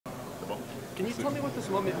Can you tell me what this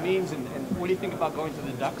moment means and what do you think about going to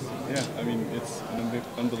the Ducks? Yeah, I mean, it's an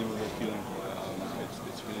unbelievable feeling.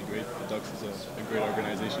 It's really great. The Ducks is a great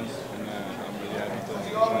organization, and I'm really happy to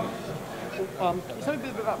join them.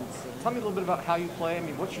 Tell me a little bit about how you play. I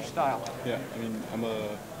mean, what's your style? Yeah, I mean, I'm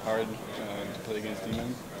a hard to play against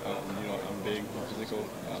D-men. I'm big, I'm physical,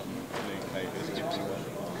 and I escape pretty well.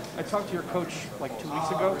 I talked to your coach like 2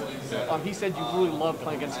 weeks ago. Yeah. He said you really love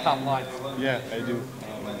playing against top lines. Yeah, I do.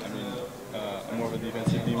 I'm more of a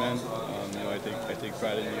defensive D-man. I take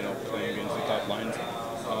pride in playing against the top lines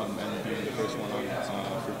and being the first one on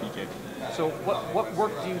for PK. So what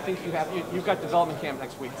work do you think you have? You've got development camp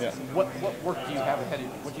next week. Yeah. What work do you have ahead of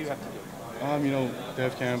you? What do you have to do?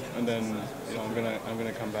 Dev camp, and then I'm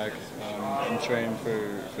gonna come back and train for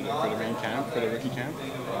the main camp, for the rookie camp,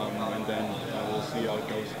 and then we'll see how it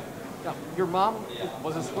goes. Now, your mom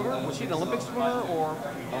was a swimmer. Was she an Olympic swimmer or?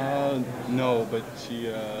 No, but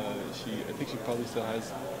I think she probably still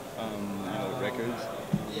has records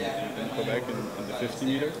in Quebec in the 50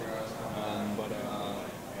 meter.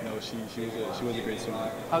 She was a great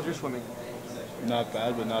swimmer. How's your swimming? Not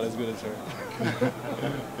bad, but not as good as her.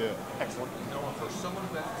 Yeah. Excellent. Noah, for someone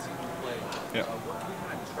who hasn't seen you play, Yeah. what can you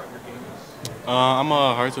kind of describe your game as? I'm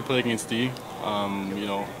hard to play against D. I'm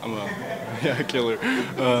a killer.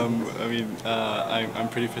 I'm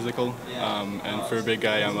pretty physical, and for a big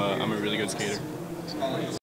guy, I'm a really good skater.